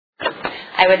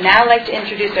I would now like to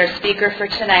introduce our speaker for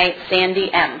tonight,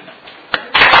 Sandy M.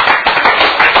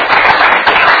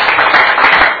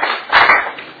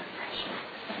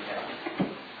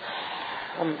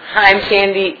 Hi, I'm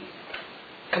Sandy,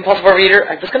 compulsive overeater.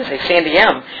 I was going to say Sandy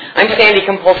M. I'm Sandy,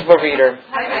 compulsive overeater.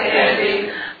 Hi,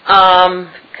 Sandy.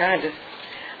 God,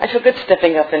 I feel good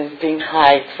stepping up and being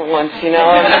high for once, you know.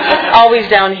 I'm always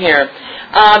down here.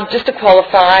 Just to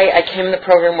qualify, I came in the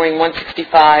program weighing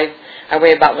 165. I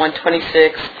weigh about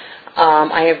 126.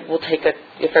 I will take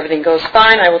if everything goes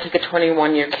fine, I will take a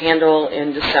 21-year candle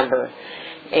in December.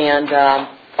 And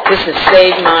this has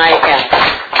saved my ass.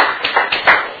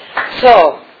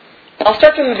 So, I'll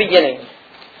start from the beginning.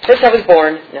 First, I was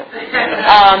born. No.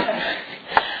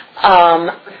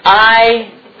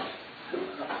 I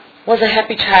was a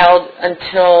happy child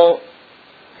until,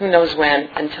 who knows when,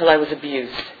 until I was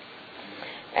abused.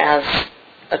 As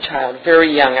a child,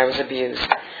 very young, I was abused.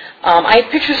 I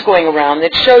have pictures going around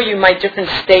that show you my different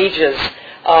stages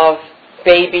of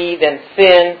baby, then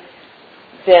thin,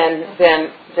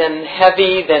 then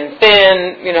heavy, then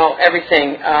thin, you know,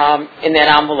 everything in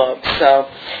that envelope. So,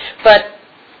 but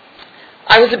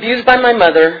I was abused by my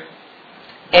mother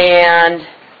and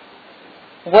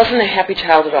wasn't a happy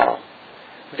child at all.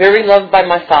 Very loved by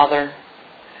my father.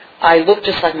 I look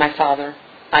just like my father.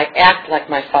 I act like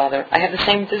my father. I have the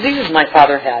same diseases my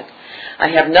father had. I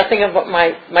have nothing of what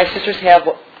my sisters have,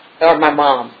 or my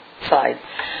mom's side.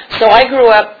 So I grew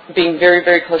up being very,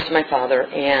 very close to my father,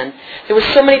 and there were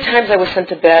so many times I was sent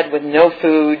to bed with no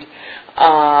food,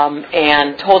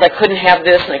 and told I couldn't have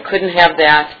this and I couldn't have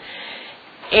that.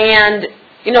 And,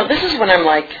 you know, this is when I'm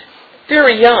like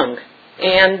very young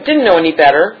and didn't know any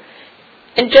better,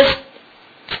 and just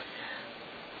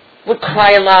would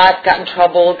cry a lot, got in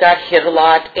trouble, got hit a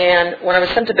lot, and when I was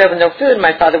sent to bed with no food,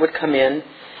 my father would come in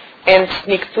and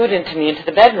sneak food into me into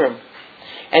the bedroom.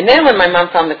 And then when my mom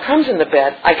found the crumbs in the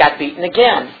bed, I got beaten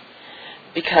again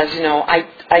because, you know, I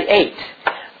ate.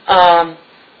 I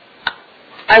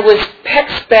was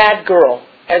Peck's bad girl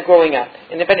growing up,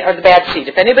 or the Bad Seed.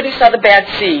 If anybody saw the Bad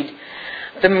Seed,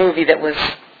 the movie that was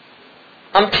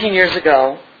umpteen years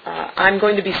ago, I'm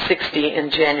going to be 60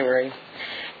 in January.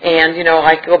 And, you know,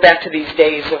 I go back to these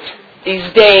days,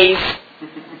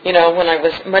 you know, when I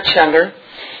was much younger.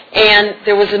 And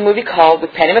there was a movie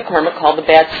with Patty McCormick called The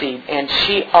Bad Seed, and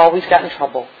she always got in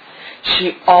trouble.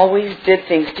 She always did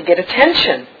things to get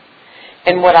attention.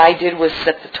 And what I did was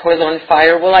set the toilet on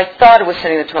fire. Well, I thought it was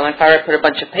setting the toilet on fire. I put a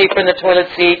bunch of paper in the toilet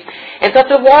seat and thought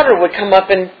the water would come up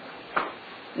and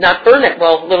not burn it.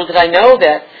 Well, little did I know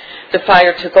that the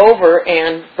fire took over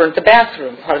and burnt the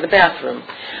bathroom, part of the bathroom.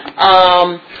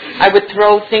 I would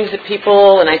throw things at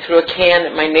people, and I threw a can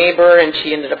at my neighbor, and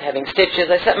she ended up having stitches.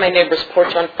 I set my neighbor's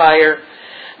porch on fire.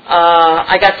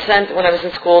 I got sent when I was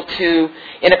in school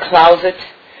in a closet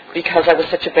because I was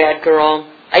such a bad girl.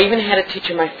 I even had a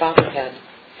teacher my father had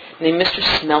named Mr.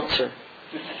 Smeltzer.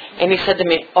 And he said to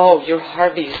me, "Oh, you're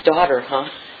Harvey's daughter, huh?"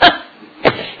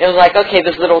 It was like, okay,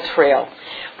 this little trail.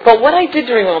 But what I did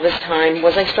during all this time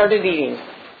was I started eating.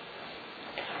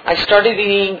 I started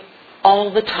eating all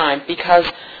the time because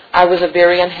I was a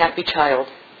very unhappy child.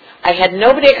 I had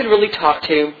nobody I could really talk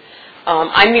to.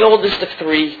 I'm the oldest of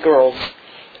 3 girls.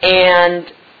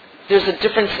 And there's a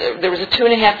difference. There was a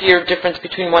 2.5-year difference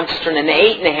between one sister and an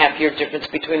 8.5-year difference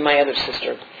between my other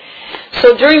sister.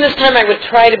 So during this time I would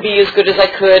try to be as good as I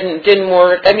could, and it didn't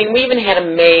work. I mean, we even had a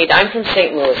maid. I'm from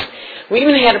St. Louis. We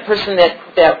even had a person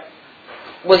that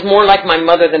was more like my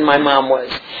mother than my mom was.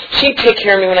 She'd take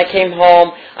care of me when I came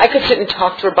home. I could sit and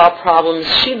talk to her about problems.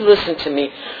 She'd listen to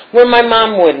me, where my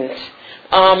mom wouldn't.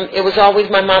 It was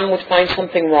always my mom would find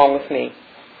something wrong with me.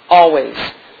 Always.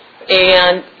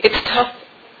 And it's tough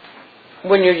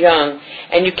when you're young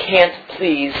and you can't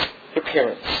please your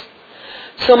parents.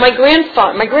 So my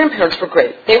grandparents were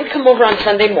great. They would come over on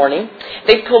Sunday morning.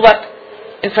 They'd pull up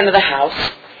in front of the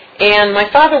house. And my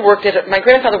grandfather worked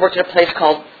at a place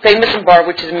called Famous and Bar,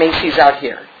 which is Macy's out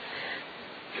here.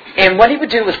 And what he would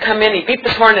do was come in, he'd beep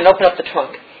his horn and open up the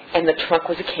trunk. And the trunk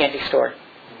was a candy store.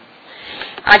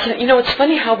 It's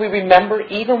funny how we remember,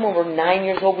 even when we're 9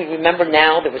 years old, we remember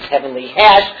now there was Heavenly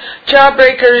Hash,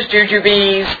 Jawbreakers,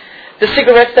 Jujubes, the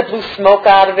cigarettes that blew smoke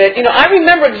out of it. You know, I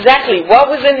remember exactly what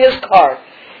was in his car,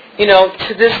 you know,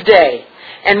 to this day.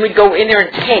 And we'd go in there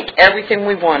and take everything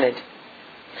we wanted.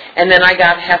 And then I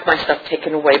got half my stuff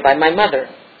taken away by my mother.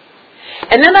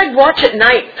 And then I'd watch at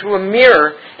night through a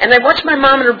mirror, and I'd watch my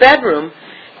mom in her bedroom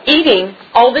eating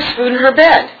all this food in her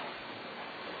bed,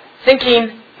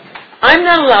 thinking, I'm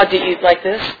not allowed to eat like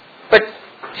this. But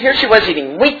here she was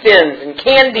eating wheat thins and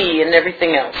candy and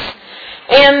everything else.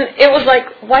 And it was like,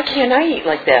 why can't I eat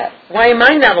like that? Why am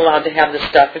I not allowed to have this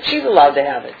stuff if she's allowed to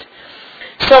have it?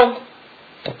 So,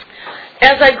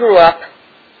 as I grew up,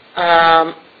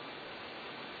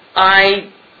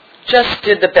 I just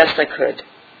did the best I could.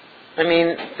 I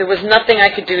mean, there was nothing I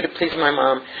could do to please my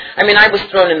mom. I mean, I was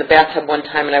thrown in the bathtub one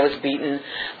time and I was beaten.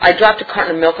 I dropped a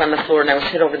carton of milk on the floor and I was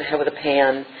hit over the head with a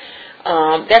pan.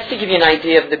 That's to give you an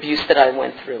idea of the abuse that I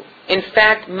went through. In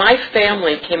fact, my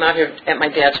family came out here at my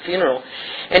dad's funeral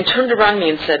and turned around me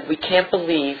and said, "We can't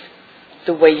believe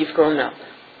the way you've grown up.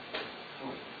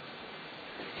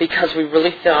 Because we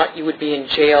really thought you would be in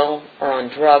jail or on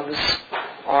drugs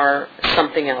or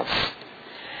something else."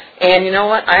 And you know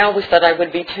what? I always thought I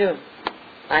would be too.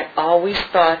 I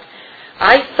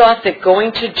thought that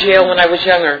going to jail when I was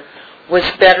younger was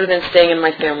better than staying in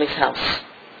my family's house.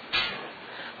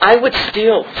 I would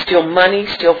steal money,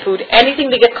 steal food,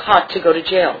 anything to get caught to go to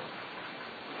jail.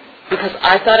 Because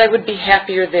I thought I would be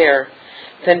happier there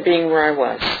than being where I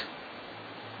was.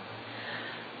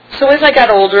 So as I got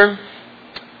older,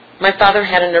 my father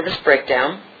had a nervous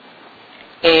breakdown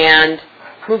and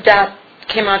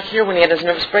came out here when he had his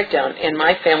nervous breakdown, and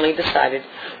my family decided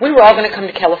we were all going to come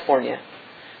to California.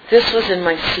 This was in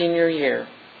my senior year.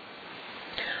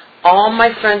 All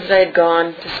my friends that I had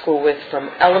gone to school with from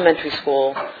elementary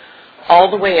school all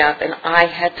the way up, and I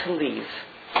had to leave.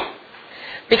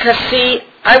 Because, see,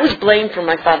 I was blamed for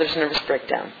my father's nervous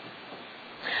breakdown.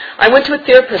 I went to a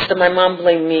therapist, and my mom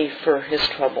blamed me for his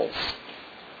troubles.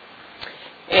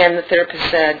 And the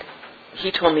therapist said,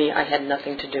 he told me I had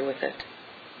nothing to do with it.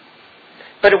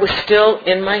 But it was still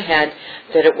in my head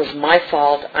that it was my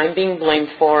fault. I'm being blamed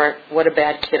for it. What a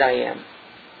bad kid I am.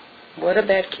 What a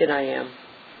bad kid I am.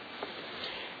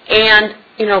 And,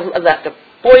 I left a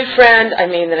boyfriend,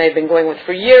 that I had been going with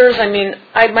for years.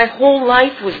 My whole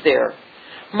life was there.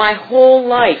 My whole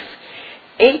life.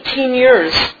 18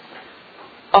 years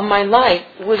of my life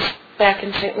was back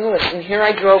in St. Louis. And here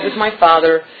I drove with my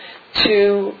father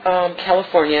to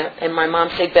California, and my mom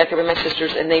stayed back there with my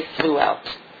sisters, and they flew out.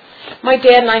 My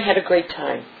dad and I had a great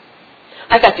time.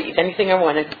 I got to eat anything I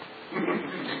wanted,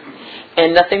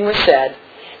 and nothing was said.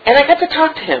 And I got to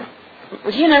talk to him.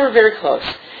 He and I were very close.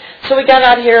 So we got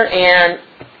out here and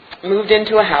moved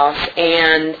into a house,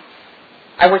 and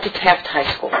I went to Taft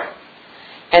High School.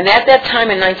 And at that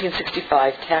time in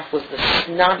 1965, Taft was the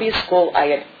snobbiest school I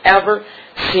had ever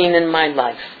seen in my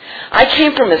life. I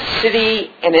came from a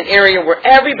city and an area where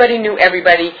everybody knew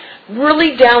everybody,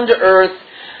 really down to earth.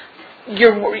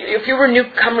 If you were a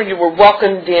newcomer, you were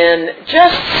welcomed in,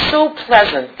 just so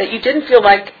pleasant that you didn't feel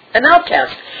like an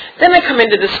outcast. Then I come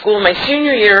into the school my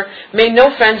senior year, made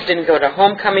no friends, didn't go to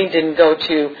homecoming, didn't go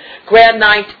to grad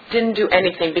night, didn't do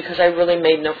anything because I really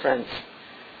made no friends.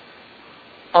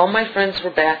 All my friends were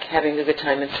back having a good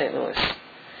time in St. Louis.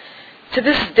 To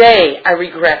this day, I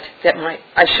regret that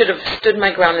I should have stood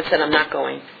my ground and said, I'm not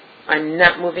going. I'm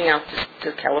not moving out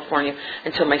to California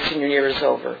until my senior year is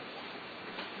over.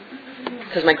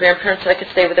 Because my grandparents said I could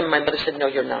stay with them, my mother said, no,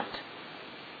 you're not.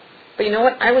 But you know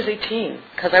what? I was 18,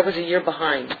 because I was a year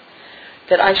behind,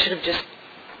 that I should have just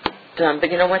done.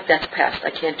 But you know what? That's past.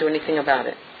 I can't do anything about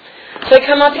it. So I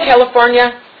come out to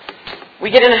California.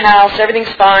 We get in a house.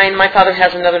 Everything's fine. My father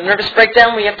has another nervous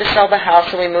breakdown. We have to sell the house,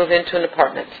 and we move into an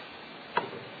apartment.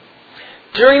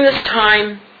 During this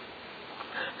time,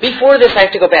 before this, I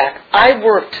have to go back. I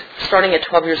worked starting at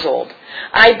 12 years old.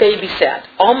 I babysat.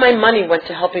 All my money went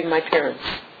to helping my parents.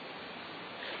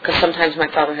 Because sometimes my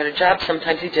father had a job,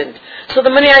 sometimes he didn't. So the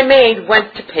money I made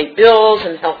went to pay bills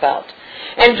and help out.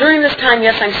 And during this time,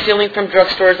 yes, I'm stealing from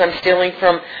drugstores, I'm stealing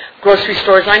from grocery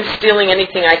stores, I'm stealing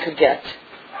anything I could get.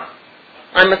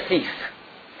 I'm a thief.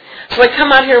 So I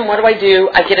come out here and what do?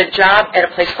 I get a job at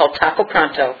a place called Taco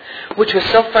Pronto, which was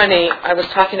so funny. I was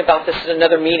talking about this at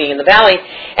another meeting in the Valley,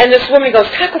 and this woman goes,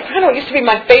 Taco Pronto used to be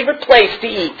my favorite place to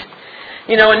eat.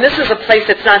 And this is a place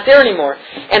that's not there anymore.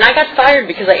 And I got fired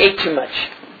because I ate too much.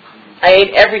 I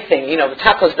ate everything, the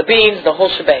tacos, the beans, the whole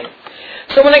shebang.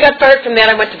 So when I got fired from that,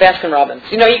 I went to Baskin-Robbins.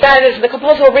 You guys, as the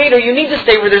compulsory reader, you need to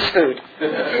stay where there's food.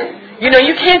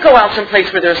 You can't go out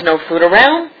someplace where there's no food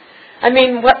around.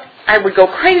 I would go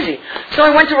crazy. So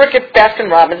I went to work at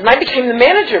Baskin-Robbins, and I became the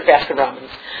manager of Baskin-Robbins.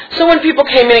 So when people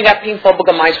came in and got pink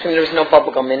bubblegum ice cream, there was no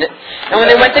bubblegum in it. And when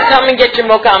they went to come and get your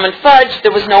mocha almond fudge,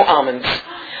 there was no almonds.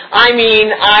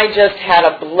 I just had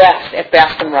a blast at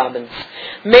Baskin-Robbins.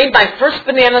 Made my first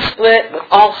banana split with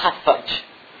all hot fudge.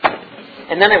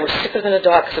 And then I was sicker than a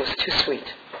dog because it was too sweet.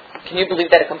 Can you believe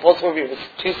that? A compulsory review was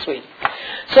too sweet.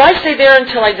 So I stayed there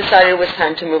until I decided it was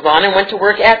time to move on and went to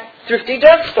work at Thrifty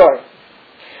Drugstore.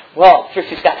 Well,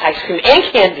 Thrifty's got ice cream and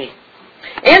candy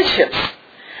and chips.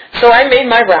 So I made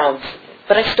my rounds.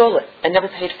 but I stole it. I never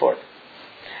paid for it.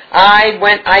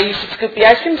 I used to scoop the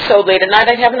ice cream so late at night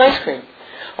I'd have an ice cream.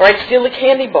 Or I'd steal a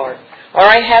candy bar. Or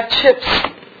I'd have chips.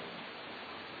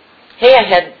 Hey, I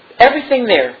had everything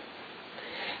there.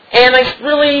 And I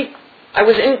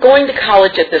was going to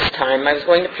college at this time. I was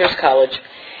going to Pierce College.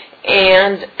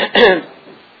 And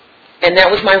and that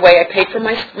was my way. I paid for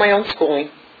my own schooling.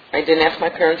 I didn't ask my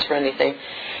parents for anything.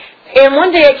 And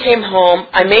one day I came home.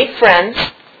 I made friends.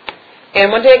 And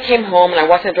one day I came home and I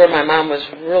walked in the door. My mom was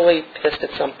really pissed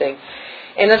at something.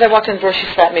 And as I walked in the door, she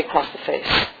slapped me across the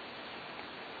face.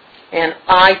 And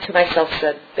I, to myself,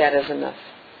 said, that is enough.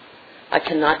 I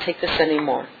cannot take this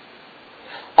anymore.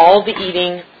 All the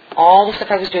eating, all the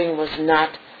stuff I was doing was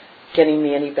not getting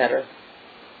me any better.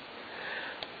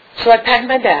 So I packed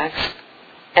my bags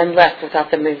and left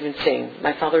without them even seeing.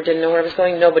 My father didn't know where I was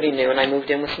going. Nobody knew. And I moved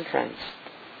in with some friends.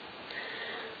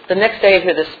 The next day I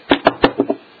hear this,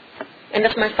 and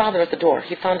that's my father at the door.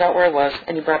 He found out where I was,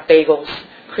 and he brought bagels,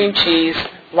 cream cheese,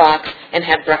 lox, and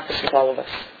had breakfast with all of us.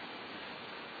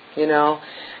 You know,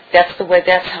 that's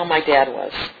how my dad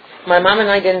was. My mom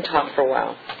and I didn't talk for a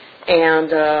while.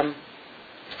 And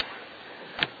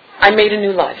I made a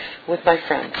new life with my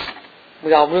friends.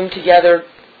 We all roomed together.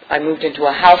 I moved into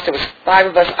a house. There was 5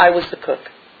 of us. I was the cook.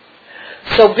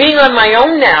 So being on my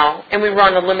own now, and we were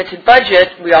on a limited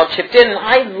budget, we all chipped in, and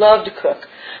I loved to cook.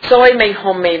 So I made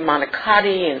homemade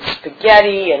manicotti and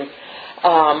spaghetti and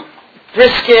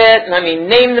brisket, and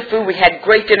name the food. We had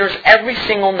great dinners every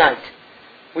single night.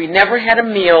 We never had a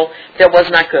meal that was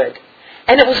not good.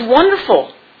 And it was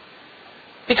wonderful.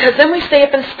 Because then we stay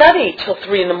up and study till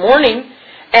 3 in the morning,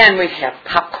 and we'd have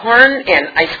popcorn and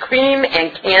ice cream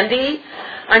and candy.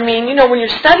 When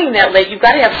you're studying that late, you've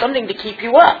got to have something to keep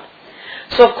you up.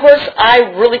 So, of course, I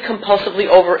really compulsively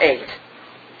overate.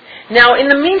 Now, in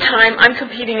the meantime, I'm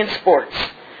competing in sports.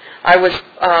 I was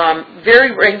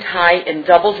very ranked high in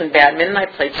doubles and badminton. I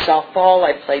played softball.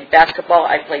 I played basketball.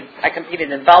 I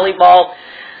competed in volleyball.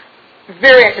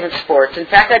 Very active in sports. In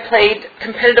fact, I played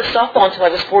competitive softball until I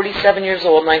was 47 years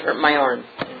old, and I hurt my arm.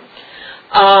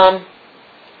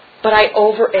 But I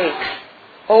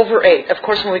overate. Of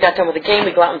course, when we got done with the game,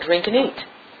 we'd go out and drink and eat.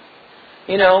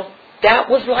 That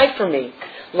was life for me.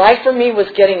 Life for me was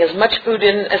getting as much food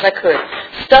in as I could.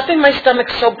 Stuffing my stomach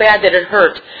so bad that it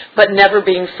hurt, but never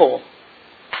being full.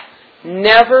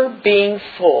 Never being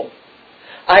full.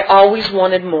 I always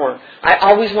wanted more. I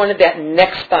always wanted that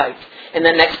next bite. And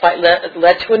the next bite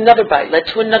led to another bite, led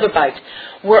to another bite.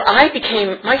 Where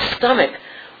my stomach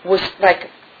was like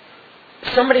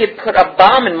somebody had put a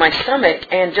bomb in my stomach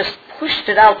and just pushed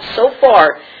it out so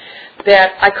far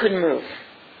that I couldn't move.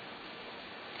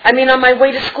 On my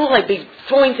way to school, I'd be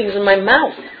throwing things in my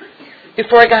mouth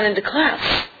before I got into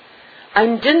class. I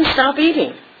didn't stop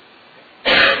eating.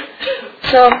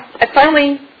 So I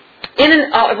finally,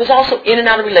 I was also in and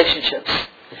out of relationships.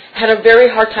 Had a very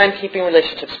hard time keeping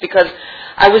relationships because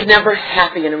I was never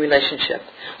happy in a relationship.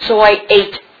 So I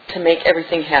ate to make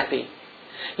everything happy.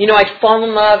 I'd fall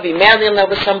in love, be madly in love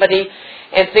with somebody,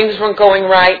 and things weren't going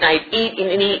right, and I'd eat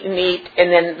and eat and eat,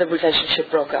 and then the relationship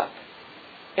broke up.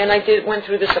 And I went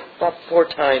through this about 4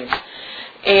 times.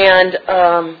 And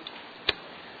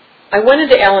I went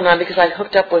into Al-Anon because I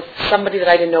hooked up with somebody that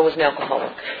I didn't know was an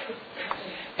alcoholic.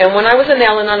 And when I was in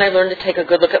Al-Anon, I learned to take a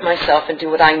good look at myself and do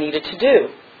what I needed to do.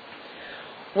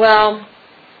 Well,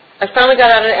 I finally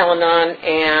got out of Al-Anon,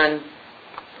 and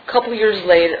a couple years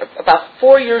later, about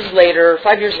 5 years later,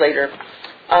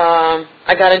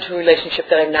 I got into a relationship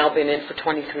that I've now been in for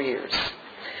 23 years.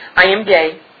 I am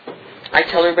gay. I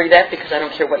tell everybody that because I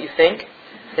don't care what you think.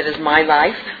 It is my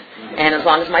life, and as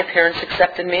long as my parents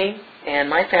accepted me and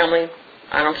my family,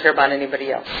 I don't care about anybody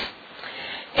else.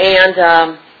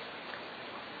 And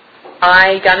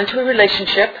I got into a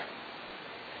relationship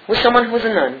with someone who was a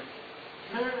nun.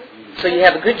 So you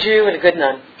have a good Jew and a good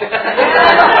nun.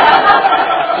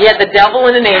 You had the devil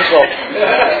and an angel.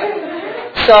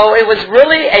 So it was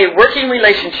really a working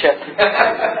relationship.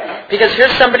 Because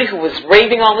here's somebody who was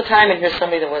raving all the time, and here's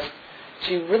somebody that was,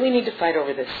 do you really need to fight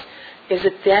over this? Is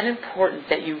it that important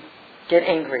that you get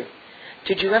angry?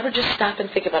 Did you ever just stop and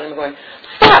think about it and going,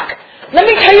 fuck, let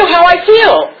me tell you how I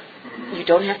feel. You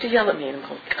don't have to yell at me. And I'm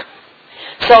going,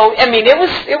 so,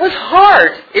 it was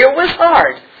hard. It was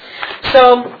hard.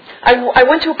 So I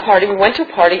went to a party. We went to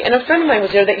a party, and a friend of mine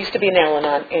was there that used to be an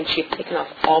Al-Anon, and she had taken off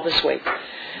all this weight.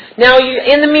 Now,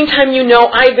 in the meantime,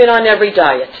 I've been on every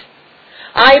diet.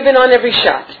 I've been on every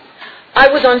shot. I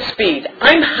was on speed.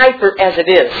 I'm hyper as it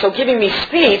is, so giving me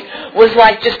speed was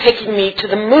like just taking me to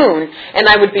the moon, and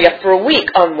I would be up for a week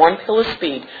on 1 pill of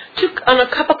speed. On a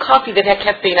cup of coffee that had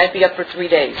caffeine, I'd be up for 3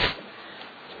 days.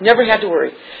 Never had to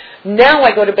worry. Now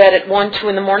I go to bed at 1, 2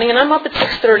 in the morning, and I'm up at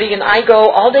 6:30, and I go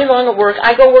all day long at work.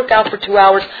 I go work out for 2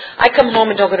 hours. I come home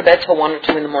and don't go to bed till 1 or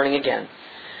 2 in the morning again.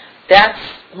 That's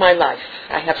my life.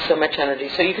 I have so much energy.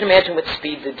 So you can imagine what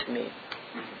speed did to me.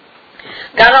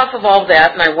 Got off of all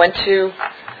that, and I went to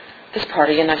this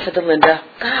party, and I said to Linda,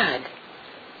 God,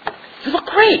 you look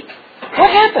great. What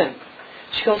happened?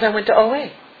 She goes, I went to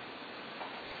OA.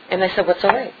 And I said, what's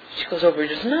OA? She goes,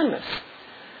 Overeaters Anonymous.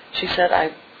 She said,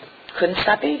 I couldn't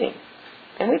stop eating.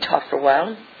 And we talked for a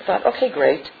while. I thought, okay,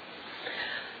 great.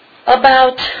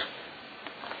 About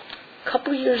a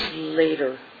couple of years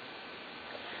later,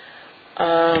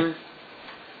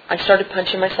 I started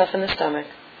punching myself in the stomach,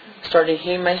 started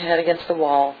hitting my head against the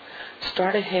wall,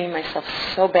 started hitting myself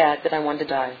so bad that I wanted to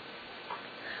die.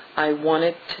 I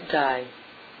wanted to die.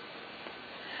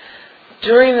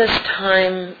 During this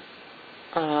time,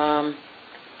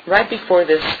 right before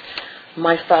this,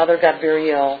 my father got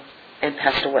very ill and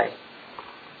passed away.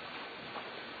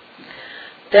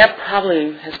 That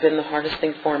probably has been the hardest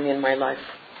thing for me in my life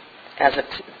as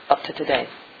up to today.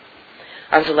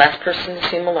 I was the last person to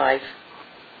see him alive,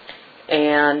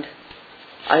 and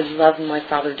I loved my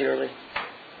father dearly.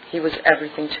 He was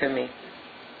everything to me.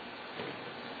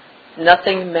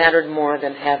 Nothing mattered more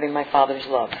than having my father's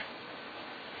love.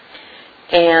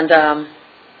 And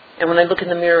when I look in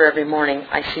the mirror every morning,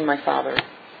 I see my father.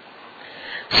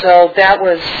 So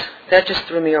that just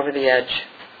threw me over the edge.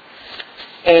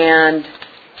 And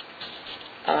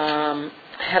I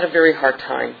had a very hard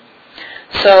time.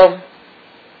 So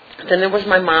then there was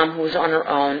my mom, who was on her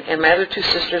own, and my other two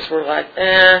sisters were like,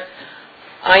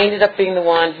 I ended up being the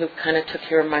one who kind of took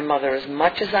care of my mother. As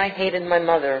much as I hated my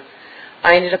mother,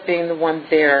 I ended up being the one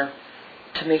there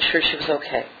to make sure she was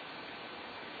okay.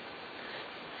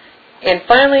 And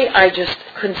finally, I just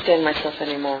couldn't stand myself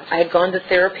anymore. I had gone to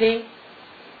therapy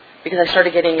because I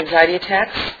started getting anxiety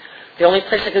attacks. The only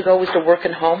place I could go was to work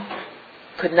and home.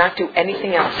 Could not do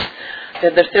anything else.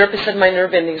 The therapist said my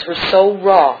nerve endings were so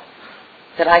raw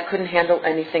that I couldn't handle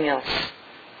anything else.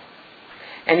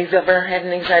 And if you've ever had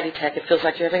an anxiety attack, it feels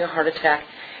like you're having a heart attack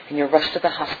and you're rushed to the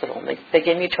hospital. And they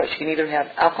gave me a choice. You can either have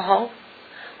alcohol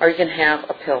or you can have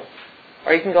a pill.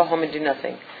 Or you can go home and do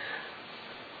nothing.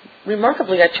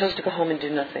 Remarkably, I chose to go home and do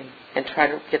nothing and try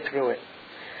to get through it.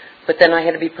 But then I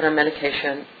had to be put on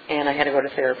medication and I had to go to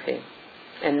therapy.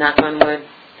 And knock on wood,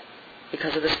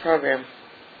 because of this program,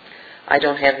 I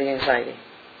don't have the anxiety.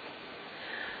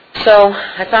 So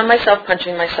I found myself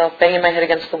punching myself, banging my head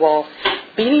against the wall,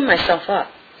 beating myself up,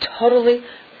 totally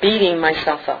beating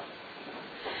myself up.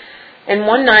 And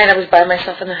one night I was by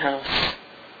myself in the house,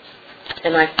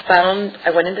 and I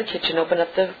went into the kitchen, opened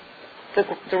up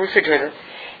the refrigerator,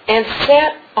 and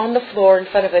sat on the floor in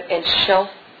front of it, and shelf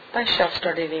by shelf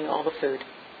started eating all the food.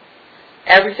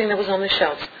 Everything that was on the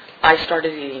shelves, I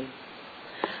started eating.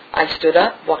 I stood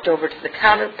up, walked over to the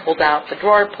counter, pulled out the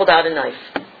drawer, pulled out a knife,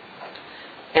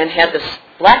 and had this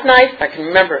black knife. I can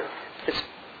remember it, this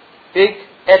big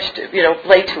edged,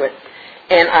 blade to it.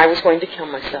 And I was going to kill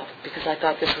myself because I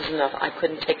thought this was enough. I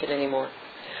couldn't take it anymore.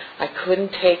 I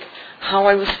couldn't take how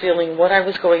I was feeling, what I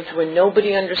was going through, and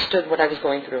nobody understood what I was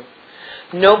going through.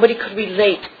 Nobody could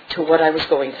relate to what I was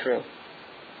going through.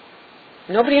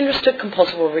 Nobody understood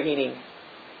compulsive overeating.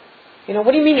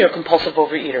 What do you mean you're a compulsive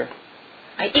overeater?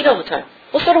 I eat all the time.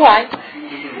 Well, so do I.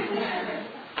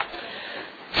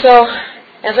 So,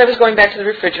 as I was going back to the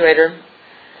refrigerator,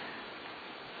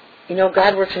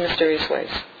 God works in mysterious ways.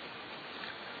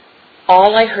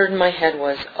 All I heard in my head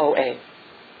was OA.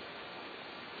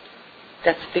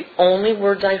 That's the only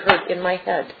words I heard in my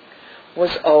head was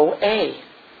OA.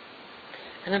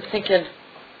 And I'm thinking,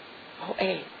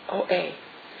 OA, OA.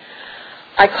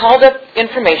 I called up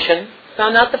information,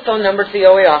 found out the phone number to the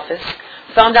OA office,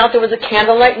 found out there was a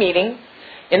candlelight meeting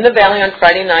in the Valley on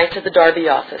Friday nights at the Darby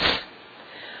office.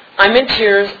 I'm in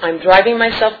tears. I'm driving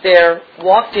myself there,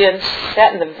 walked in,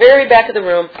 sat in the very back of the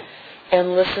room,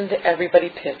 and listened to everybody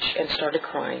pitch and started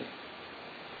crying.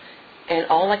 And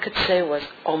all I could say was,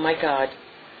 oh my God,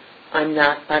 I'm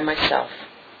not by myself.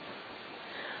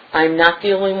 I'm not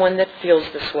the only one that feels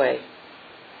this way.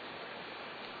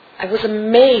 I was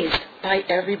amazed by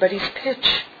everybody's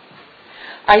pitch.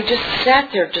 I just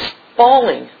sat there just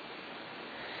bawling,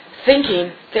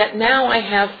 thinking that now I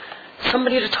have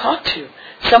somebody to talk to,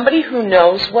 somebody who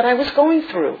knows what I was going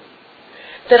through,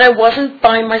 that I wasn't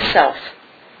by myself.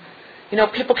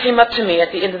 People came up to me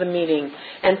at the end of the meeting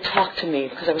and talked to me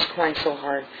because I was crying so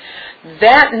hard.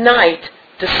 That night,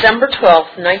 December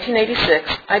 12th, 1986,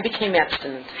 I became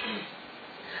abstinent.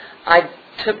 I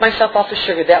took myself off the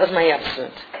sugar. That was my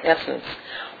abstinence.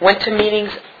 Went to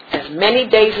meetings as many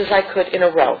days as I could in a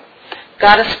row.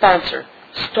 Got a sponsor.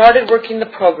 started working the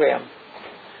program,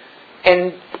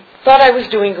 and thought I was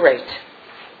doing great.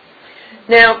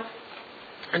 Now,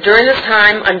 during this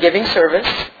time, I'm giving service.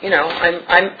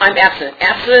 I'm abstinent.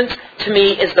 Abstinence to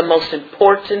me is the most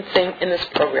important thing in this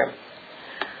program.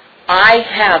 I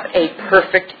have a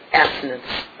perfect abstinence.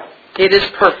 It is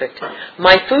perfect.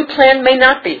 My food plan may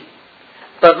not be,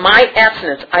 but my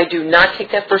abstinence, I do not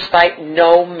take that first bite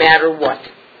no matter what.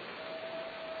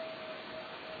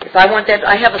 If I want that,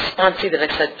 I have a sponsee that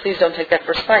I said, please don't take that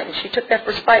first bite. And she took that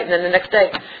first bite, and then the next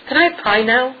day, can I have pie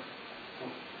now?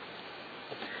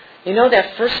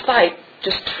 That first bite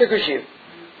just triggers you.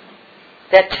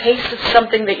 That taste of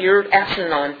something that you're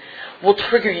abstinent on will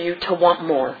trigger you to want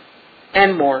more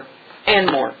and more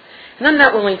and more. And I'm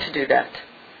not willing to do that.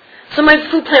 So my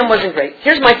food plan wasn't great.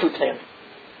 Here's my food plan.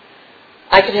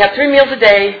 I could have 3 meals a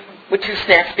day with 2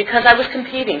 snacks because I was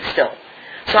competing still.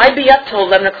 So I'd be up till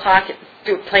 11 o'clock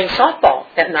playing softball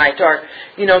at night or,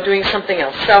 doing something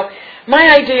else. So my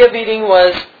idea of eating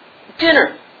was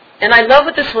dinner. And I love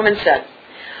what this woman said.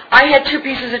 I had 2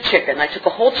 pieces of chicken. I took a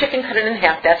whole chicken, cut it in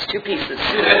half. That's 2 pieces.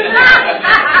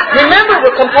 Remember,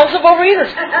 we're compulsive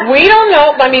overeaters. We don't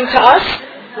know. To us,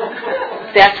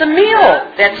 that's a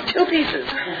meal. That's 2 pieces.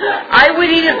 I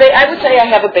would say I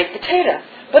have a baked potato.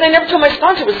 But I never told my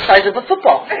sponsor it was the size of a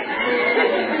football.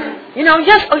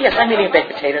 Yes, I'm eating a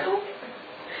baked potato.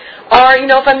 Or,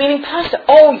 if I'm eating pasta,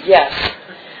 yes.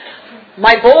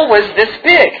 My bowl was this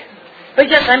big. But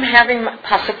yes, I'm having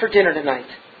pasta for dinner tonight.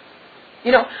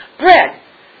 Bread,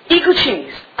 i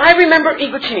cucinis. I remember i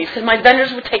cucinis because my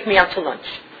vendors would take me out to lunch.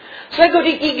 So I go to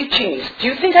eat i cucinis. Do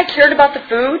you think I cared about the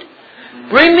food?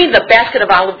 Bring me the basket of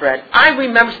olive bread. I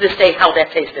remember to this day how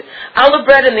that tasted. Olive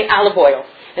bread and the olive oil.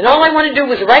 And all I wanted to do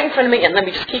was right in front of me and let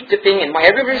me just keep dipping. And while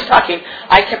everybody was talking,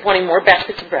 I kept wanting more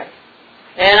baskets of bread.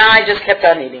 And I just kept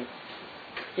on eating.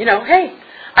 Hey,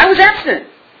 I was abstinent.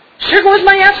 Sugar was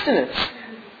my abstinence.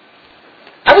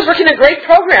 I was working a great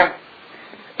program.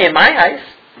 In my eyes.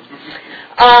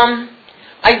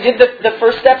 I did the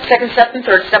first step, second step, and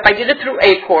third step. I did it through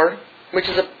APOR, which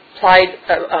is applied,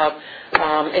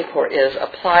 APOR is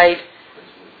Applied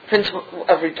Principle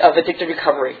of Addictive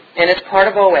Recovery. And it's part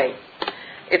of OA.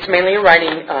 It's mainly a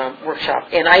writing workshop.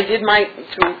 And I did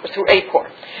through APOR.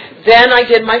 Then I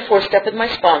did my 4th step with my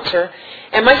sponsor.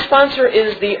 And my sponsor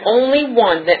is the only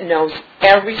one that knows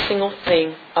every single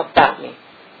thing about me.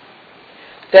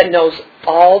 That knows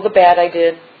all the bad I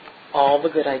did, all the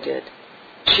good I did.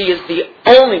 She is the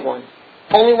only one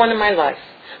in my life.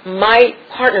 My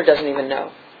partner doesn't even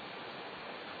know.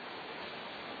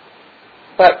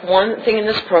 But one thing in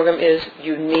this program is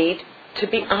you need to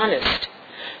be honest.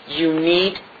 You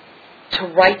need to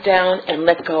write down and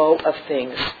let go of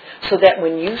things. So that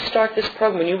when you start this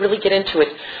program, when you really get into it,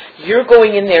 you're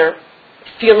going in there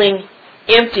feeling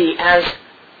empty as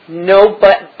no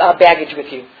baggage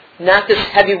with you. Not this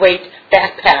heavyweight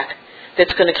backpack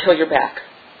that's going to kill your back.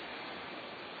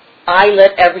 I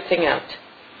let everything out.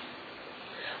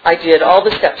 I did all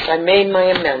the steps. I made my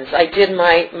amends. I did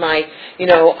my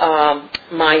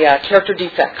character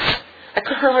defects. I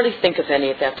couldn't hardly think of any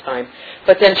at that time.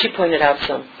 But then she pointed out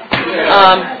some. I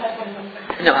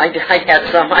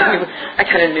had some. I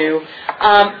kind of knew.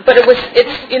 But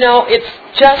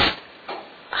it's just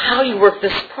how you work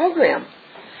this program.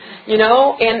 And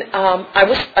I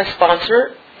was a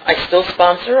sponsor. I still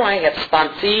sponsor. I have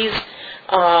sponsees.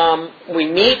 We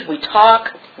meet, we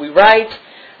talk, we write.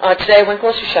 Today I went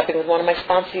grocery shopping with one of my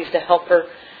sponsees to help her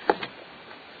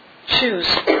choose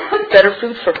better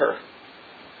food for her.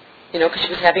 Because she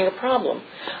was having a problem.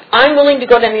 I'm willing to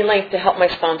go to any length to help my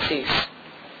sponsees.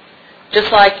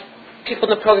 Just like people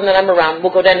in the program that I'm around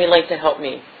will go to any length to help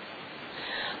me.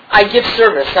 I give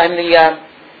service. I'm the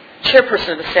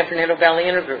chairperson of the San Fernando Valley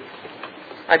Intergroup.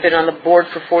 I've been on the board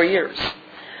for 4 years.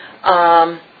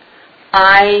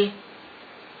 I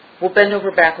will bend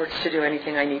over backwards to do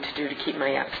anything I need to do to keep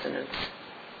my abstinence.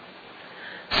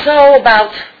 So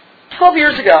about 12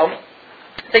 years ago,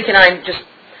 thinking I'm just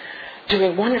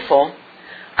doing wonderful,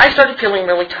 I started feeling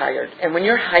really tired. And when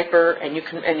you're hyper and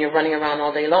you're running around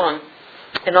all day long,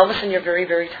 and all of a sudden you're very,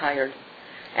 very tired,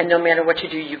 and no matter what you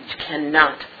do, you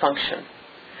cannot function.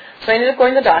 So I ended up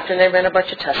going to the doctor, and they ran a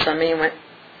bunch of tests on me and went,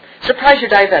 "Surprise, you're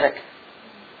diabetic."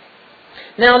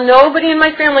 Now, nobody in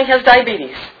my family has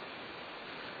diabetes.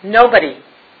 Nobody.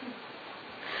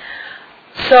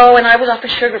 And I was off of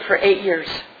sugar for 8 years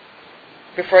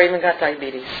before I even got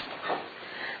diabetes.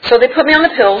 So they put me on the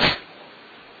pills,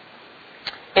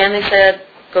 and they said,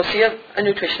 go see a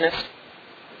nutritionist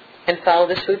and follow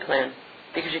this food plan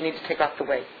because you need to take off the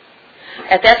weight.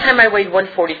 At that time, I weighed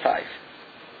 145.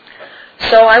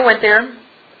 So I went there,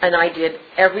 And I did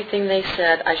everything they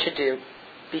said I should do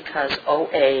because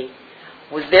OA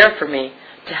was there for me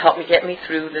to help me get me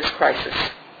through this crisis.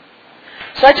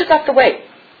 So I took off the weight.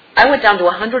 I went down to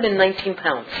 119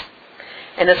 pounds.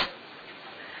 And it's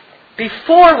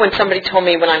before, when somebody told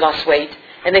me when I lost weight,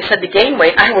 and they said to gain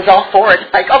weight, I was all for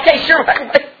it. Like, okay, sure,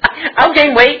 I'll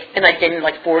gain weight. And I gained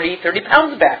like 40, 30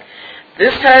 pounds back.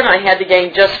 This time I had to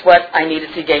gain just what I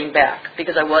needed to gain back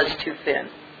because I was too thin.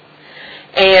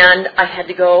 And I had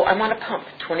to go, I'm on a pump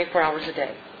 24 hours a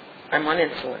day. I'm on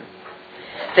insulin.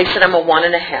 They said I'm a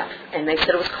 1.5. And they said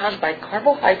it was caused by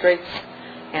carbohydrates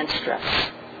and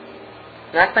stress,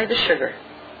 not by the sugar.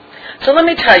 So let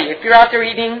me tell you, if you're out there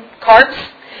eating carbs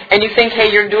and you think,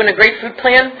 hey, you're doing a great food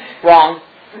plan, wrong.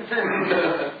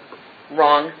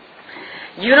 Wrong.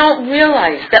 You don't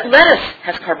realize that lettuce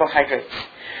has carbohydrates.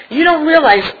 You don't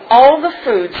realize all the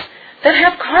foods that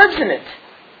have carbs in it.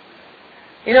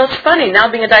 You know, it's funny, now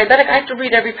being a diabetic, I have to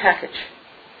read every package.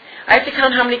 I have to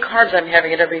count how many carbs I'm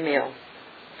having at every meal.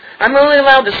 I'm only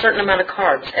allowed a certain amount of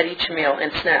carbs at each meal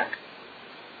and snack.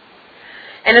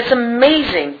 And it's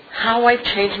amazing how I've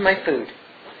changed my food.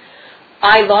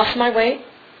 I lost my weight.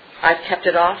 I've kept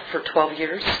it off for 12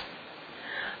 years.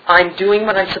 I'm doing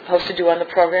what I'm supposed to do on the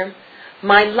program.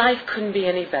 My life couldn't be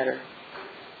any better.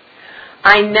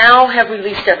 I now have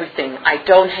released everything. I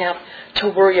don't have to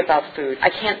worry about food. I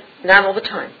can't, not all the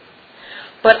time.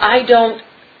 But I don't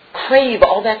crave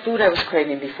all that food I was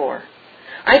craving before.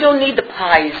 I don't need the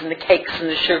pies and the cakes and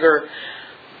the sugar.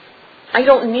 I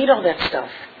don't need all that stuff.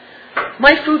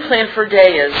 My food plan for a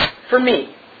day is, for me,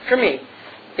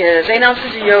 is 8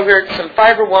 ounces of yogurt, some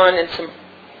Fiber One, and some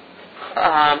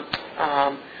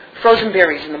frozen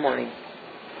berries in the morning.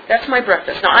 That's my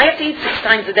breakfast. Now, I have to eat 6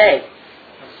 times a day.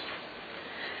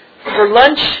 For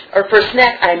lunch or for a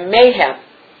snack, I may have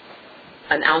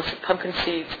an ounce of pumpkin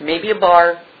seeds, maybe a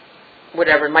bar,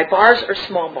 whatever. My bars are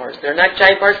small bars. They're not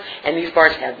giant bars, and these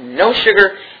bars have no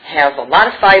sugar, have a lot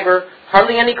of fiber,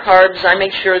 hardly any carbs. I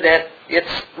make sure that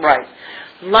it's right.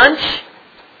 Lunch,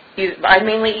 I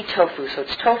mainly eat tofu. So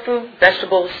it's tofu,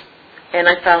 vegetables, and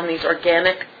I found these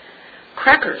organic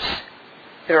crackers.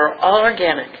 They're all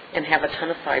organic and have a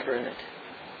ton of fiber in it.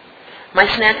 My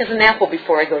snack is an apple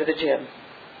before I go to the gym.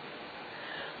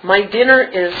 My dinner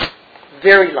is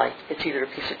very light. It's either a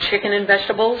piece of chicken and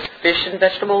vegetables, fish and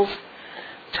vegetables,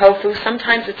 tofu.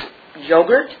 Sometimes it's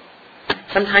yogurt.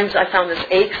 Sometimes I found this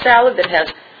egg salad that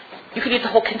has, you could eat the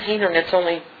whole container and it's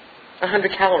only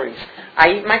 100 calories.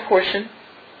 I eat my portion,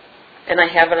 and I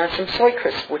have it on some soy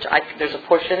crisp, which there's a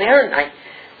portion there, and I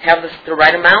have the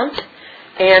right amount.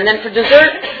 And then for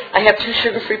dessert, I have 2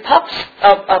 sugar-free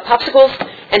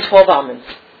popsicles and 12 almonds.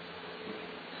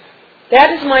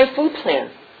 That is my food plan.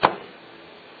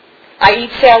 I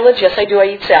eat salads. Yes, I do. I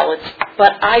eat salads.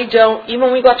 But I don't, even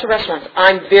when we go out to restaurants,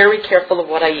 I'm very careful of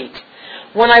what I eat.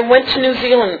 When I went to New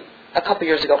Zealand a couple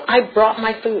years ago, I brought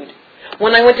my food.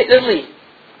 When I went to Italy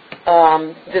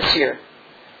this year,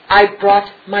 I brought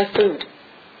my food.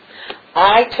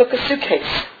 I took a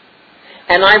suitcase,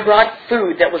 and I brought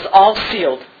food that was all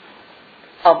sealed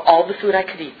of all the food I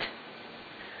could eat.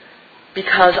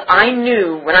 Because I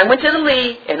knew when I went to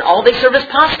Italy and all they served was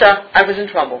pasta, I was in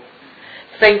trouble.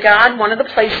 Thank God one of the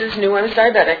places knew I was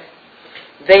diabetic.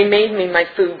 They made me my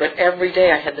food, but every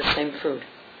day I had the same food.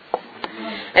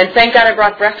 And thank God I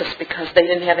brought breakfast because they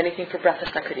didn't have anything for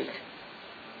breakfast I could eat.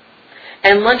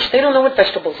 And lunch, they don't know what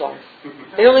vegetables are.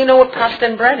 They only know what pasta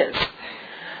and bread is.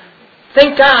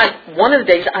 Thank God, one of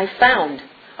the days I found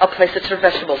a place that served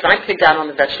vegetables, and I picked out on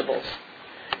the vegetables.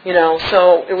 You know,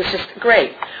 so it was just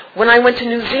great. When I went to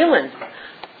New Zealand,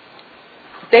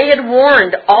 they had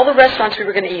warned all the restaurants we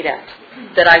were going to eat at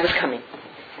that I was coming.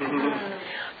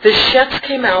 The chefs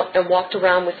came out and walked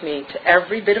around with me to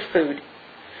every bit of food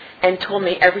and told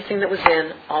me everything that was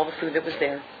in all the food that was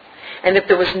there. And if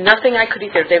there was nothing I could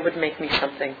eat there, they would make me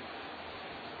something.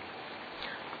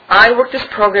 I work this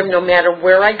program no matter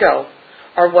where I go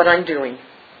or what I'm doing.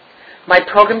 My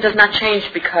program does not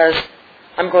change because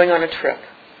I'm going on a trip.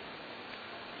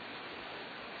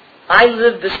 I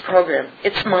live this program.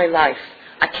 It's my life.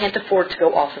 I can't afford to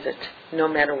go off of it, no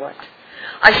matter what.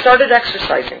 I started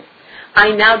exercising.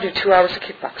 I now do 2 hours of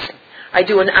kickboxing. I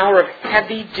do an hour of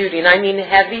heavy duty, and I mean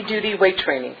heavy duty weight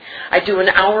training. I do an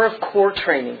hour of core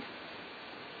training.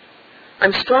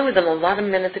 I'm stronger than a lot of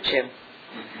men at the gym.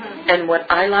 And what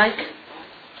I like,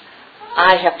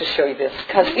 I have to show you this.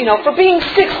 Because, you know, for being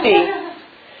 60,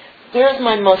 there's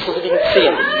my muscles, if you can see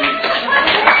them.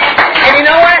 And you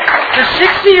know what? For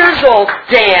 60 years old,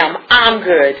 damn, I'm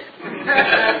good.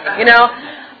 You know,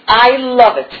 I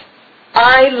love it.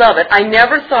 I love it. I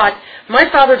never thought, my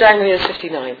father died when he was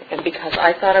 59, and because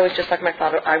I thought I was just like my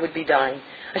father, I would be dying.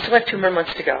 I still have 2 more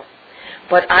months to go.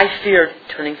 But I feared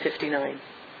turning 59.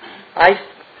 I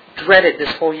dreaded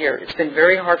this whole year. It's been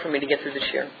very hard for me to get through this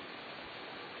year.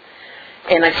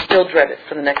 And I still dread it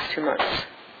for the next 2 months.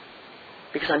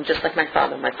 Because I'm just like my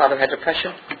father. My father had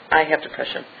depression. I have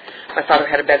depression. My father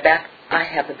had a bad back. I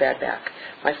have the bad back.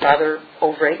 My father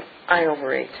overate. I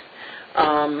overate.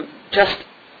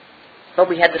 But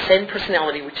we had the same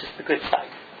personality, which is the good side.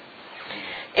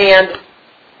 And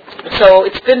so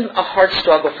it's been a hard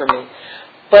struggle for me.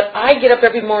 But I get up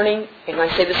every morning and I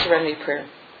say the Serenity Prayer.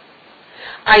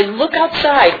 I look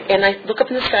outside and I look up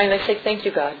in the sky and I say, thank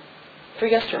you, God, for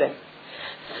yesterday.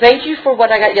 Thank you for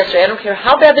what I got yesterday. I don't care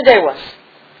how bad the day was.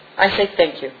 I say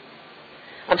thank you.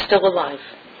 I'm still alive.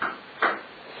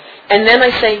 And then I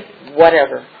say,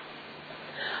 whatever.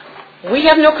 We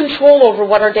have no control over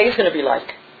what our day is going to be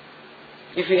like.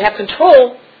 If you have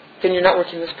control, then you're not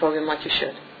working this program like you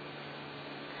should.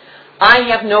 I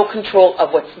have no control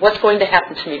of what's going to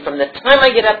happen to me from the time I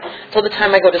get up till the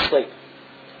time I go to sleep.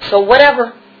 So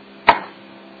whatever.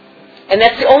 And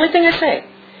that's the only thing I say.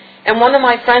 And one of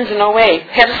my friends in OA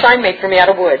had a sign made for me out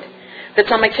of wood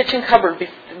that's on my kitchen cupboard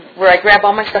where I grab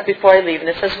all my stuff before I leave, and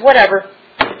it says, whatever.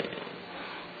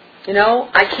 You know,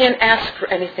 I can't ask for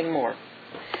anything more.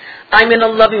 I'm in a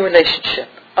loving relationship.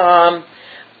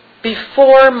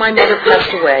 Before my mother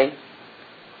passed away,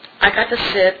 I got to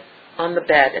sit on the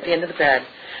bed, at the end of the bed,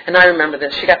 and I remember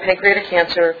this. She got pancreatic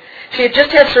cancer. She had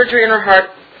just had surgery in her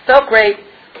heart, felt great,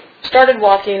 started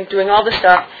walking, doing all the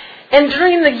stuff. And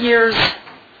during the years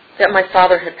that my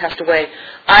father had passed away,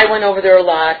 I went over there a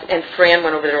lot, and Fran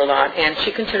went over there a lot, and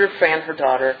she considered Fran her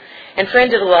daughter. And Fran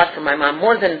did a lot for my mom,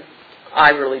 more than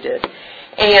I really did.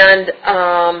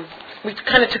 And we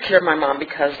kind of took care of my mom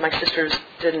because my sisters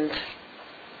didn't.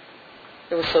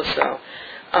 It was so-so.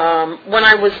 When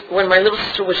my little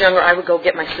sister was younger, I would go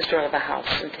get my sister out of the house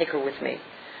and take her with me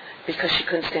because she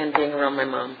couldn't stand being around my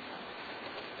mom.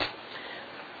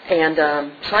 And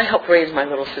so I helped raise my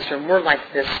little sister, and we're like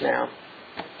this now.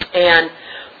 And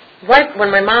right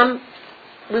when my mom,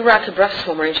 we were out to breakfast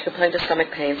one morning, she complained of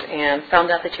stomach pains and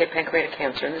found out that she had pancreatic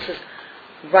cancer. And this is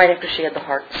right after she had the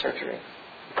heart surgery.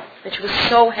 And she was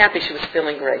so happy, she was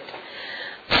feeling great.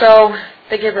 So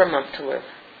they gave her a month to live.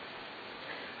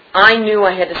 I knew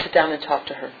I had to sit down and talk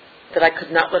to her, that I could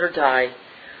not let her die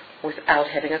without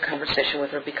having a conversation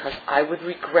with her because I would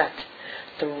regret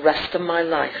the rest of my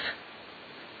life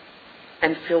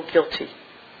and feel guilty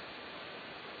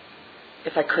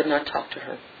if I could not talk to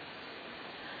her.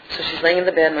 So she's laying in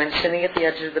the bed, and I'm sitting at the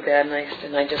edge of the bed,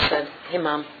 and I just said, hey,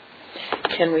 Mom,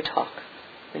 can we talk?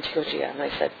 And she goes, yeah. And I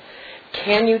said,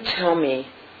 can you tell me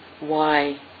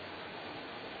why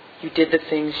you did the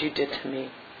things you did to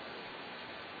me?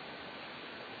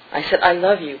 I said, I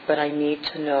love you, but I need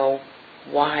to know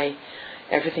why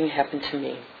everything happened to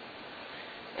me.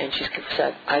 And she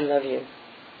said, I love you.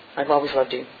 I've always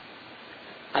loved you.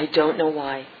 I don't know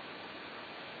why.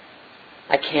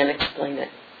 I can't explain it.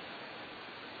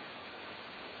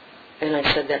 And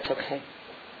I said, that's okay.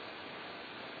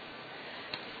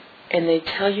 And they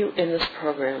tell you in this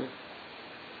program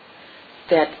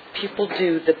that people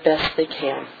do the best they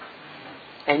can,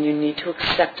 and you need to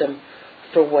accept them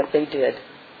for what they did.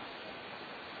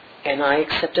 And I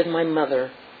accepted my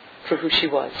mother for who she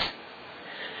was.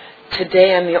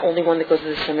 Today I'm the only one that goes to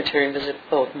the cemetery and visit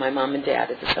both my mom and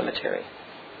dad at the cemetery.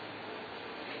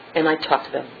 And I talk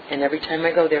to them. And every time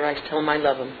I go there, I tell them I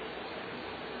love them.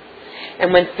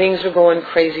 And when things are going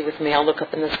crazy with me, I'll look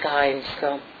up in the sky and just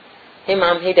go, hey,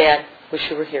 Mom, hey, Dad,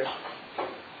 wish you were here.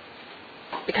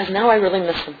 Because now I really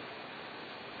miss them.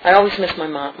 I always miss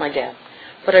my dad,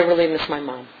 but I really miss my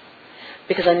mom.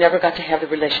 Because I never got to have the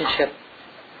relationship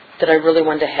that I really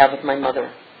wanted to have with my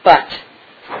mother. But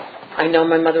I know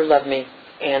my mother loved me,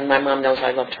 and my mom knows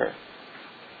I loved her.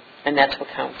 And that's what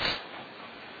counts.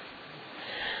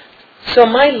 So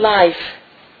my life,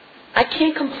 I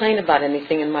can't complain about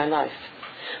anything in my life.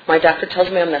 My doctor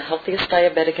tells me I'm the healthiest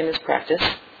diabetic in his practice.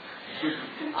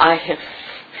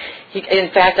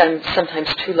 In fact, I'm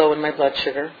sometimes too low in my blood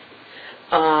sugar.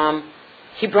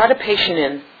 He brought a patient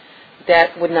in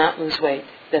that would not lose weight,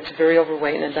 that's very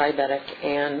overweight and a diabetic,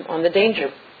 and on the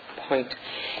danger point.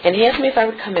 And he asked me if I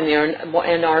would come in there,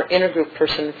 and our intergroup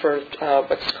person for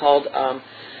what's called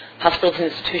Hospitals and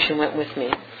Institution went with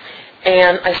me.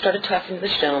 And I started talking to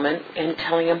this gentleman and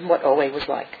telling him what OA was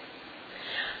like.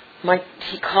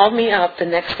 He called me up the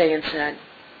next day and said,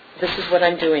 this is what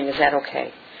I'm doing, is that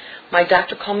okay? My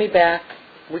doctor called me back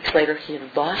weeks later. He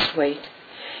had lost weight.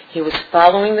 He was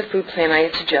following the food plan I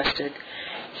had suggested.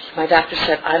 My doctor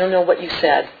said, I don't know what you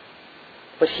said,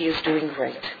 but he is doing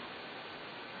great.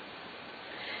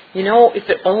 You know, if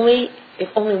only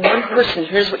one person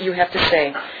hears what you have to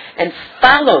say and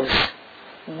follows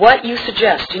what you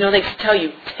suggest, you know, they tell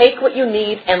you, take what you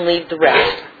need and leave the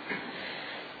rest.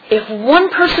 If one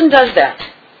person does that,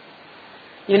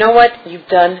 you know what? You've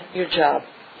done your job.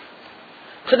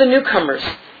 For the newcomers,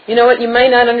 you know what? You may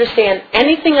not understand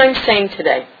anything I'm saying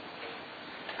today,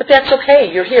 but that's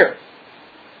okay. You're here.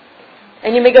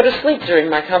 And you may go to sleep during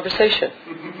my conversation.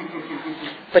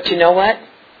 But you know what?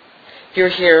 You're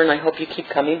here, and I hope you keep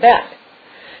coming back.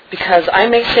 Because I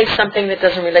may say something that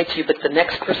doesn't relate to you, but the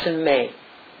next person may.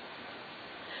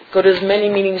 Go to as many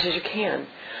meetings as you can.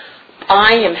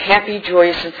 I am happy,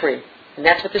 joyous, and free. And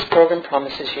that's what this program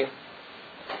promises you.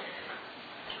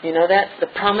 You know that? The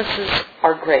promises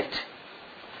are great.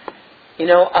 You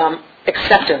know,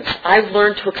 acceptance. I've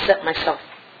learned to accept myself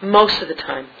most of the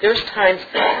time. There's times,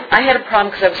 I had a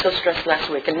problem because I was so stressed last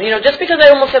week. And, you know, just because I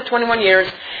almost have 21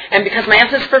 years and because my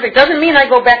answer is perfect doesn't mean I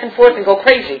go back and forth and go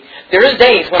crazy. There is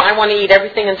days when I want to eat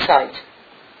everything in sight.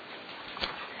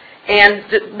 And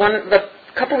a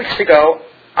couple weeks ago,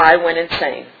 I went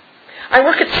insane. I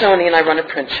work at Sony and I run a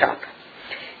print shop.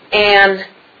 And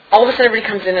all of a sudden everybody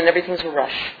comes in and everything's a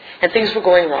rush. And things were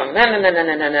going wrong.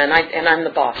 And I'm the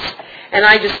boss. And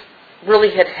I just really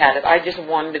had it. I just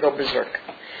wanted to go berserk.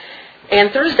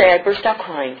 And Thursday, I burst out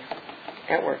crying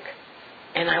at work.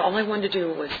 And all I wanted to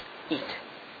do was eat.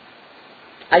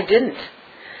 I didn't.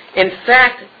 In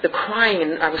fact, the crying,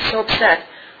 and I was so upset,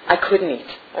 I couldn't eat.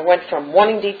 I went from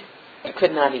wanting to eat to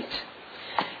could not eat.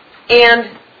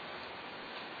 And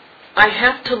I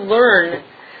have to learn,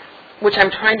 which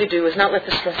I'm trying to do, is not let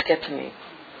the stress get to me.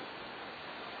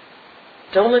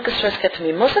 Don't let the stress get to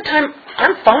me. Most of the time,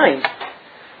 I'm fine.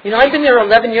 You know, I've been there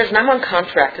 11 years, and I'm on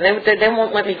contract, and they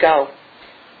won't let me go.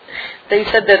 They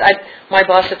said that my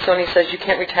boss at Sony says, you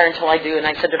can't retire until I do, and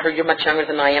I said to her, you're much younger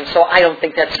than I am, so I don't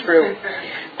think that's true.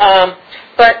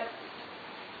 But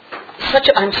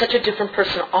I'm such a different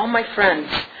person. All my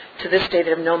friends to this day that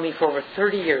have known me for over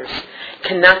 30 years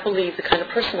cannot believe the kind of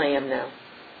person I am now.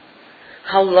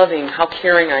 How loving, how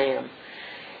caring I am.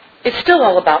 It's still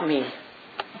all about me.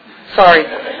 Sorry,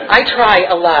 I try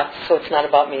a lot so it's not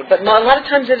about me, but a lot of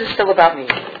times it is still about me.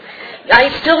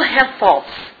 I still have faults,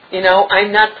 you know,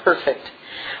 I'm not perfect.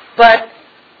 But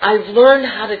I've learned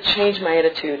how to change my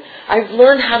attitude. I've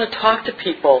learned how to talk to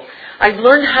people. I've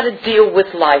learned how to deal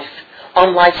with life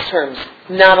on life's terms,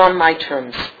 not on my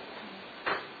terms.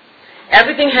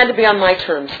 Everything had to be on my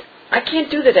terms. I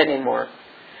can't do that anymore.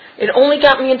 It only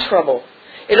got me in trouble.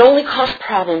 It only caused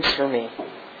problems for me.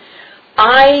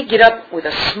 I get up with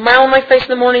a smile on my face in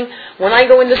the morning. When I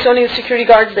go into Sony with security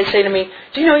guards, they say to me,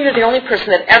 do you know you're the only person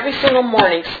that every single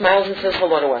morning smiles and says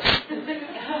hello to us?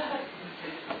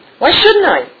 Why shouldn't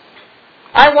I?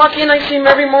 I walk in, I see them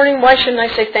every morning. Why shouldn't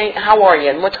I say, how are you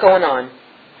and what's going on?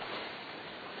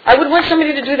 I would want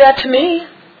somebody to do that to me.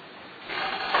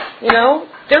 You know,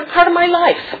 they're part of my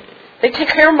life. They take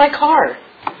care of my car.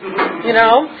 You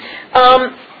know?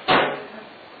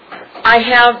 I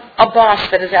have a boss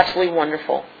that is absolutely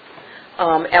wonderful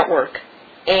at work.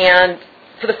 And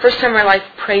for the first time in my life,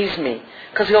 praised me.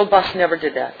 Because the old boss never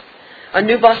did that. A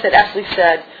new boss that absolutely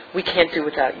said, we can't do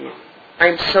without you. I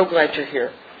am so glad you're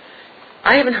here.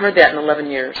 I haven't heard that in 11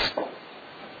 years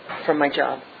from my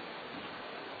job.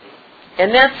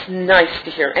 And that's nice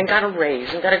to hear. And got a raise.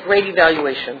 And got a great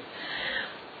evaluation.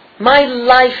 My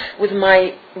life with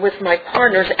my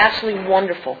partner is absolutely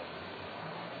wonderful.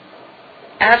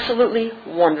 Absolutely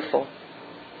wonderful.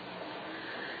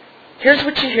 Here's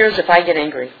what she hears if I get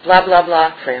angry. Blah, blah,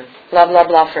 blah, Fran. Blah, blah,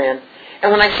 blah, Fran.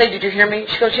 And when I say, did you hear me?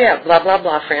 She goes, yeah, blah, blah,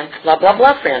 blah, Fran. Blah, blah,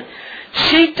 blah, Fran.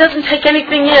 She doesn't take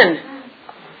anything in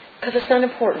because it's not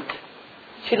important.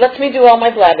 She lets me do all my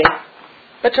blabbing,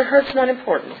 but to her it's not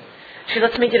important. She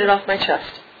lets me get it off my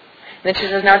chest. And then she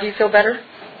says, now do you feel better?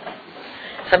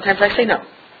 Sometimes I say no.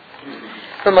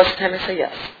 But most of the time I say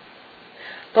yes.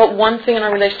 But one thing in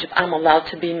our relationship, I'm allowed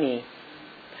to be me.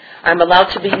 I'm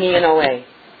allowed to be me in OA.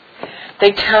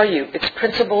 They tell you it's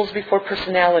principles before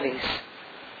personalities.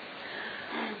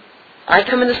 I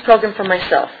come in this program for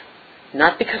myself.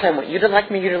 Not because I want you to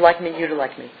like me, you to like me, you to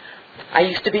like me. I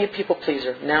used to be a people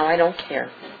pleaser. Now I don't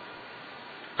care.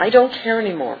 I don't care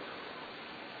anymore.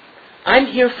 I'm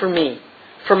here for me,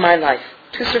 for my life,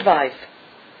 to survive.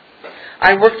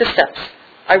 I work the steps.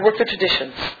 I work the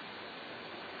traditions.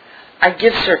 I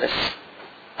give service.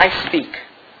 I speak.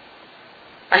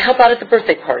 I help out at the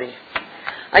birthday party.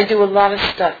 I do a lot of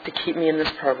stuff to keep me in this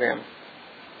program.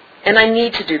 And I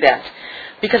need to do that.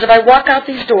 Because if I walk out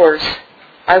these doors,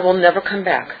 I will never come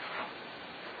back.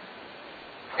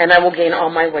 and I will gain all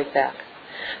my weight back.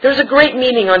 There's a great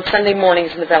meeting on Sunday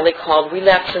mornings in the Valley called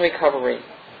Relapse and Recovery.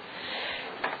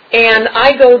 And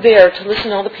I go there to listen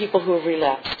to all the people who have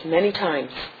relapsed many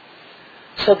times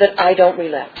so that I don't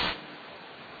relapse.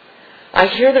 I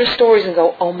hear their stories and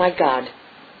go, oh my God,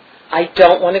 I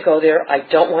don't want to go there. I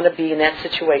don't want to be in that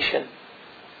situation.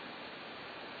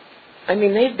 I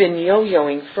mean, they've been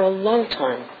yo-yoing for a long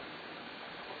time.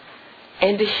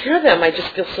 And to hear them, I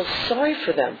just feel so sorry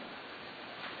for them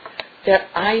that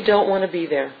I don't want to be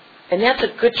there. And that's a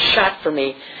good shot for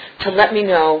me to let me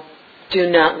know, do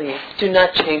not leave. Do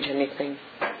not change anything.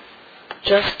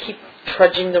 Just keep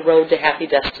trudging the road to happy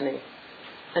destiny.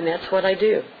 And that's what I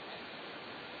do.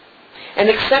 And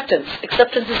acceptance.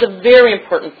 Acceptance is a very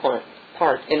important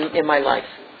part in my life.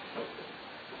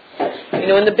 You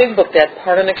know, in the big book, that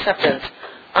part on acceptance,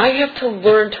 I have to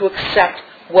learn to accept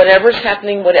whatever's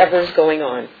happening, whatever's going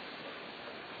on.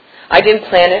 I didn't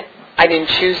plan it. I didn't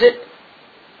choose it.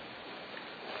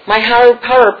 My higher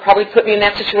power probably put me in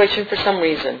that situation for some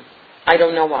reason. I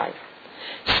don't know why.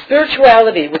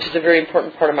 Spirituality, which is a very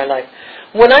important part of my life.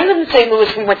 When I lived in St.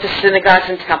 Louis, we went to synagogues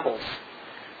and temples.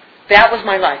 That was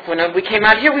my life. When we came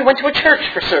out here, we went to a church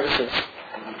for services.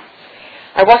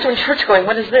 I walked around church going,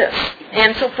 what is this?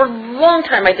 And so for a long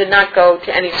time, I did not go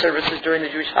to any services during the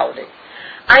Jewish holiday.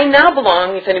 I now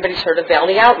belong, if anybody's heard of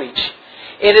Valley Outreach.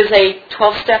 It is a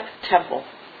 12-step temple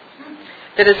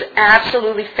that is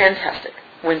absolutely fantastic.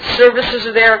 When services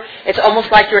are there, it's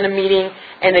almost like you're in a meeting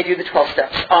and they do the 12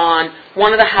 steps. On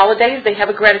one of the holidays, they have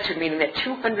a gratitude meeting that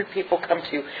 200 people come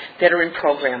to that are in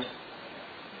program.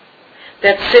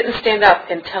 That sit and stand up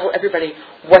and tell everybody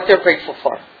what they're grateful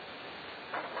for.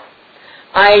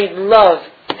 I love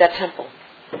that temple.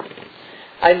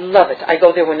 I love it. I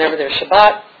go there whenever there's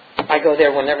Shabbat. I go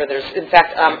there whenever there's... In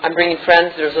fact, I'm bringing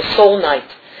friends. There's a soul night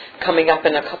coming up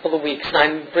in a couple of weeks, and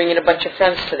I'm bringing a bunch of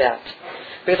friends to that.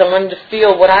 Because I want them to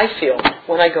feel what I feel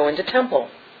when I go into temple.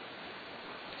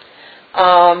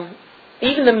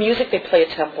 Even the music they play at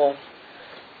temple,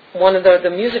 one of the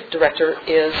music director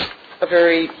is a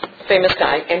very famous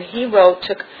guy, and he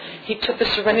took the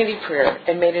Serenity Prayer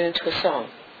and made it into a song.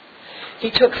 He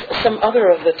took some other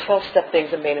of the 12-step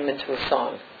things and made them into a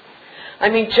song. I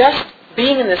mean, just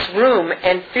being in this room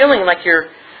and feeling like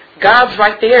God's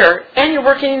right there, and you're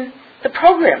working the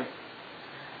program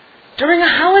during a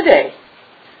holiday.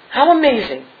 How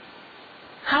amazing.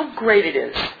 How great it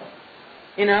is.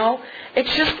 You know?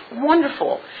 It's just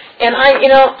wonderful. And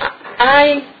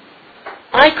I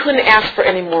couldn't ask for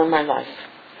any more in my life.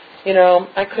 You know,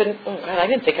 I couldn't... Oh God, I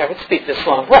didn't think I would speak this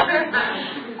long. Well,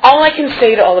 all I can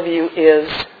say to all of you is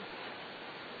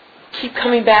keep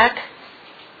coming back.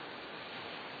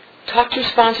 Talk to your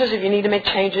sponsors if you need to make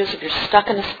changes. If you're stuck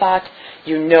in a spot,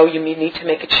 you know you need to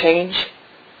make a change.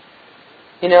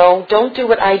 You know, don't do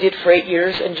what I did for 8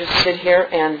 years and just sit here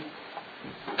and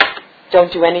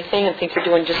don't do anything and think you're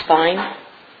doing just fine.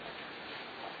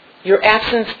 Your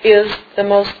absence is the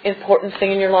most important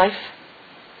thing in your life.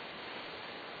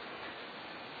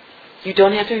 You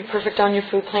don't have to be perfect on your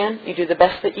food plan. You do the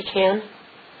best that you can.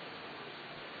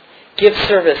 Give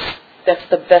service. That's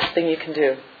the best thing you can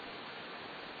do.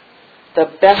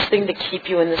 The best thing to keep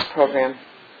you in this program.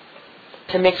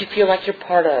 To make you feel like you're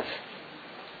part of.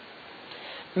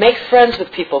 Make friends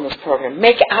with people in this program.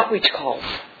 Make outreach calls.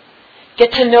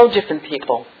 Get to know different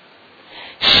people.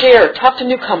 Share. Talk to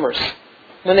newcomers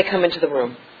when they come into the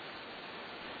room.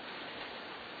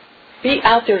 Be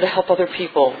out there to help other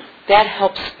people. That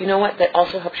helps, you know what? That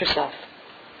also helps yourself.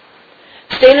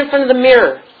 Stand in front of the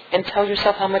mirror and tell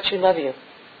yourself how much you love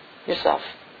yourself.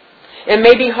 It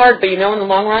may be hard, but you know in the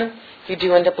long run, you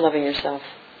do end up loving yourself.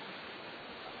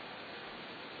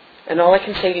 And all I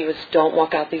can say to you is don't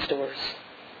walk out these doors,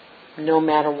 no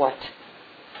matter what.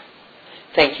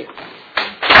 Thank you.